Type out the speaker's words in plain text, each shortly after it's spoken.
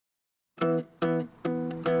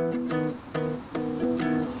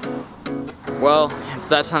Well, it's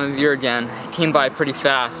that time of year again. It came by pretty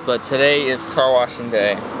fast, but today is car washing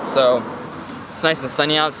day. So it's nice and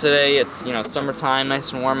sunny out today. It's, you know, summertime,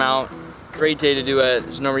 nice and warm out. Great day to do it.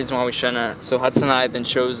 There's no reason why we shouldn't. So Hudson and I have been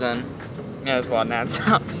chosen. Yeah, there's a lot of gnats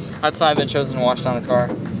out. Hudson and I have been chosen to wash down the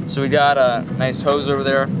car. So we got a nice hose over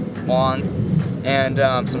there, long,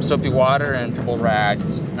 and some soapy water and a couple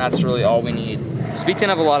rags. And that's really all we need. Speaking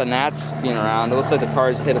of a lot of gnats being around, it looks like the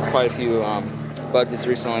car's hit quite a few bugs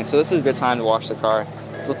recently. So this is a good time to wash the car.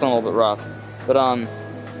 It's looking a little bit rough. But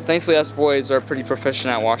thankfully us boys are pretty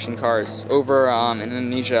proficient at washing cars. Over in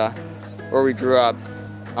Indonesia, where we grew up,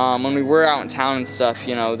 when we were out in town and stuff,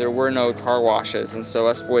 you know, there were no car washes, and so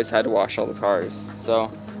us boys had to wash all the cars.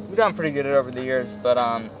 So we've gotten pretty good at it over the years, but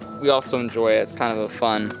we also enjoy it. It's kind of a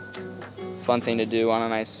fun thing to do on a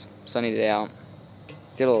nice sunny day out.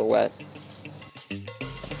 Get a little wet.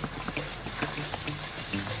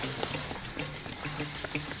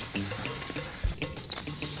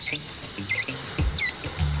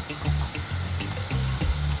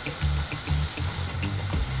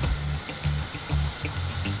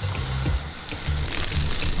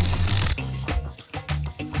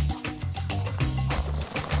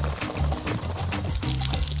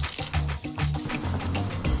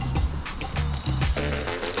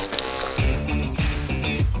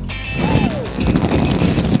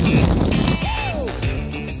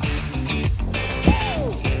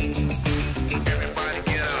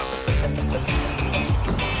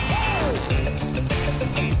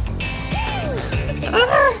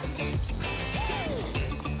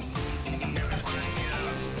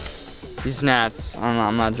 These gnats,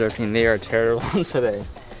 I'm not joking, they are terrible today.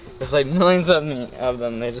 There's like millions of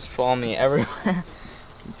them. They just follow me everywhere.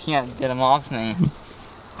 You can't get them off me.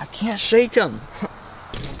 I can't shake them.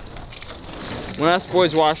 When us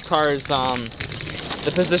boys wash cars,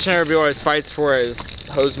 the position everybody always fights for is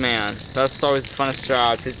hose man. That's always the funnest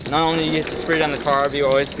job, because not only do you get to spray down the car, but you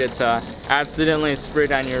always get to accidentally spray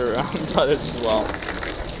down your brothers as well.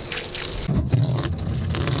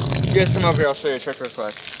 You guys come over here, I'll show you a trick real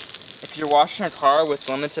quick. If you're washing a car with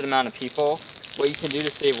a limited amount of people, what you can do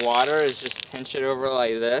to save water is just pinch it over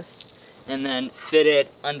like this, and then fit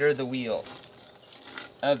it under the wheel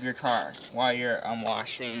of your car while you're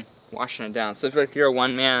washing it down. So if you're a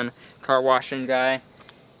one-man car washing guy,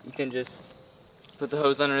 you can just put the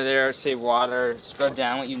hose under there, save water, scrub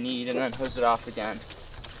down what you need, and then hose it off again.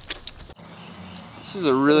 This is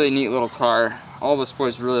a really neat little car. All of us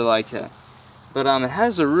boys really like it. But it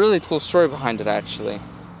has a really cool story behind it, actually.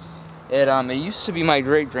 It used to be my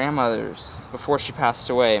great-grandmother's before she passed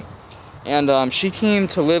away. And she came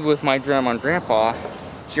to live with my grandma and grandpa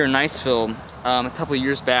here in Niceville a couple of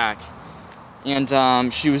years back.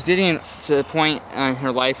 And she was getting to the point in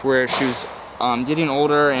her life where she was getting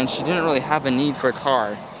older, and she didn't really have a need for a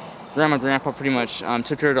car. Grandma and grandpa pretty much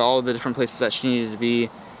took her to all the different places that she needed to be.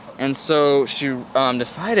 And so she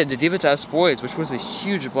decided to give it to us boys, which was a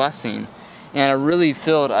huge blessing. And it really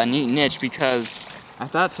filled a neat niche, because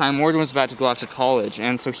at that time, Morgan was about to go off to college,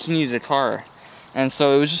 and so he needed a car. And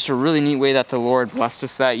so it was just a really neat way that the Lord blessed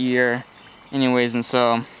us that year. Anyways, and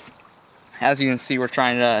so, as you can see, we're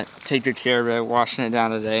trying to take good care of it, washing it down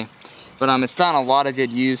today. But it's done a lot of good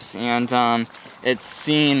use, and it's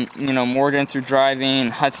seen, you know, Morgan through driving,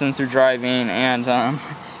 Hudson through driving, and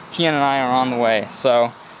Kian and I are on the way.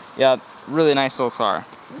 So, yeah, really nice little car.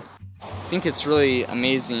 I think it's really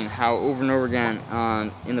amazing how over and over again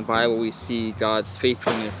in the Bible we see God's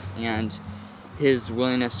faithfulness and His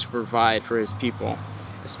willingness to provide for His people.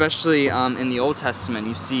 Especially in the Old Testament,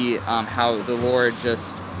 you see how the Lord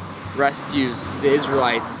just rescues the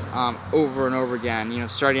Israelites over and over again. You know,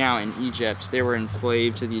 starting out in Egypt, they were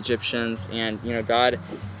enslaved to the Egyptians, and you know, God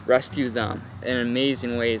rescued them in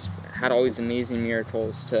amazing ways, had all these amazing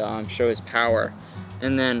miracles to show His power.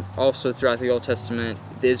 And then also throughout the Old Testament,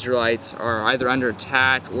 the Israelites are either under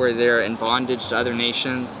attack or they're in bondage to other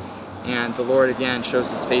nations. And the Lord again shows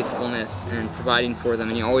His faithfulness and providing for them,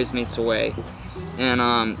 and He always makes a way.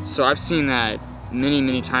 And so I've seen that many,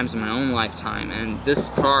 many times in my own lifetime. And this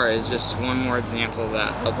car is just one more example of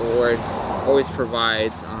that, how the Lord always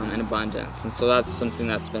provides in abundance. And so that's something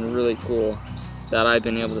that's been really cool that I've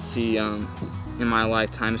been able to see in my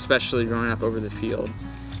lifetime, especially growing up over the field.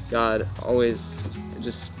 God always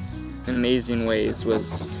just in amazing ways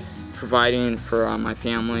was providing for my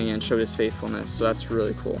family and showed His faithfulness, so that's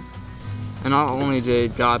really cool. And not only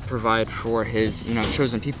did God provide for His, you know,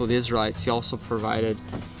 chosen people, the Israelites, He also provided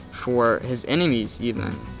for His enemies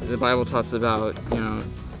even. The Bible talks about, you know,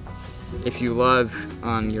 if you love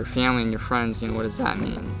your family and your friends, you know, what does that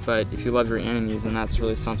mean? But if you love your enemies, then that's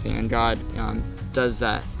really something. And God does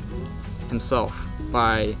that himself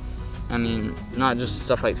by, I mean, not just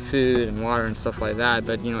stuff like food and water and stuff like that,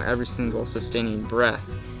 but, you know, every single sustaining breath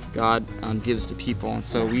God gives to people. And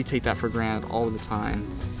so we take that for granted all the time.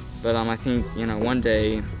 But I think, you know, one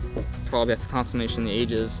day, probably at the consummation of the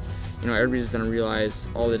ages, you know, everybody's going to realize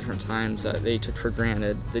all the different times that they took for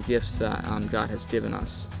granted the gifts that God has given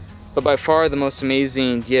us. But by far the most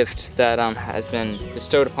amazing gift that has been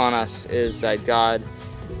bestowed upon us is that God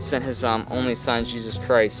sent his only Son, Jesus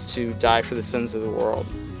Christ, to die for the sins of the world.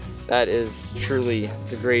 That is truly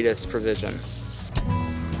the greatest provision.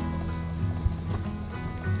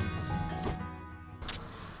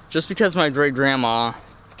 Just because my great-grandma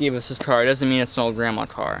gave us this car doesn't mean it's an old grandma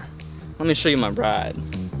car. Let me show you my bride.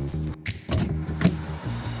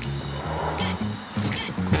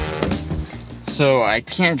 So I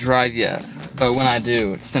can't drive yet, but when I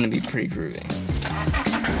do, it's gonna be pretty groovy.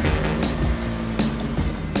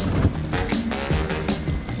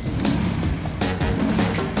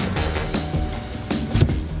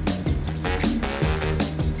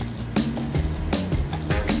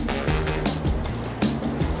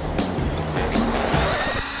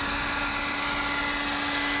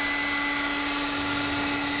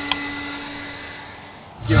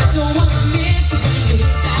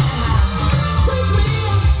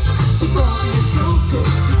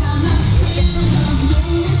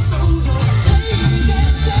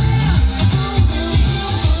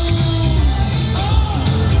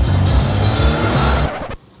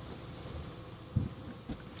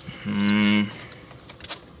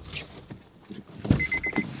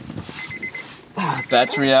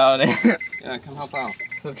 That's reality. Yeah, come help out.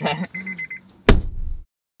 It's okay.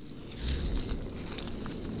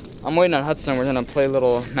 I'm waiting on Hudson. We're gonna play a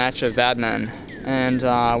little match of badminton. And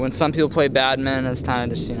when some people play badminton, it's kind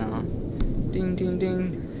of just, you know, ding, ding,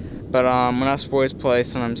 ding. But when us boys play,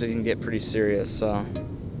 sometimes it can get pretty serious, so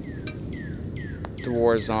the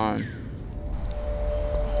war's on.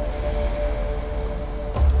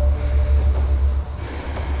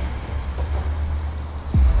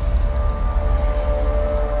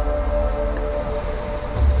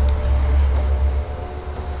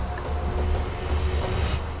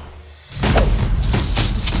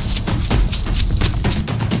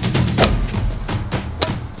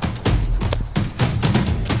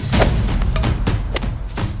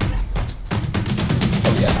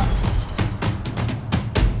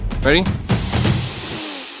 Ready?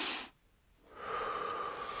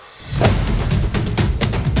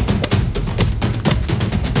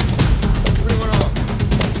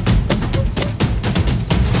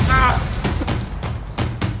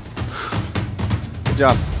 Good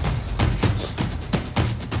job.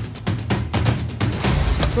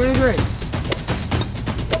 23.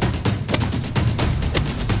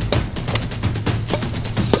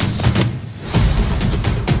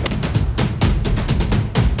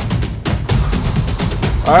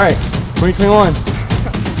 All right, 2021.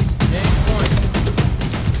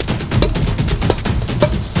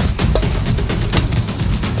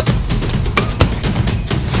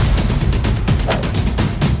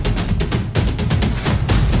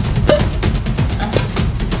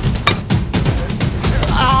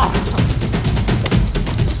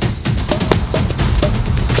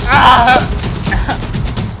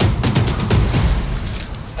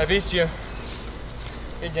 I beat you.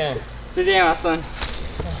 Good game. Good game, my son.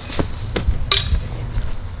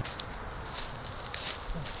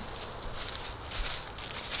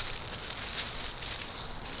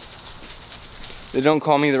 They don't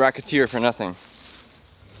call me the Racketeer for nothing.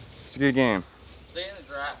 It's a good game. Stay in the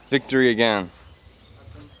grass. Victory again.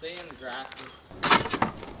 Stay in the grass.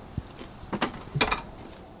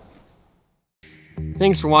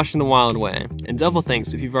 Thanks for watching The Wild Way, and double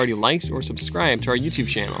thanks if you've already liked or subscribed to our YouTube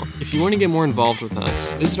channel. If you want to get more involved with us,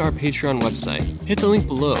 visit our Patreon website. Hit the link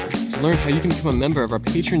below to learn how you can become a member of our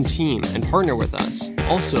Patreon team and partner with us.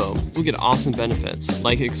 Also, you'll get awesome benefits,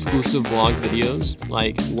 like exclusive vlog videos,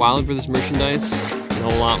 like Wild Brothers merchandise, and a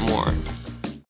whole lot more.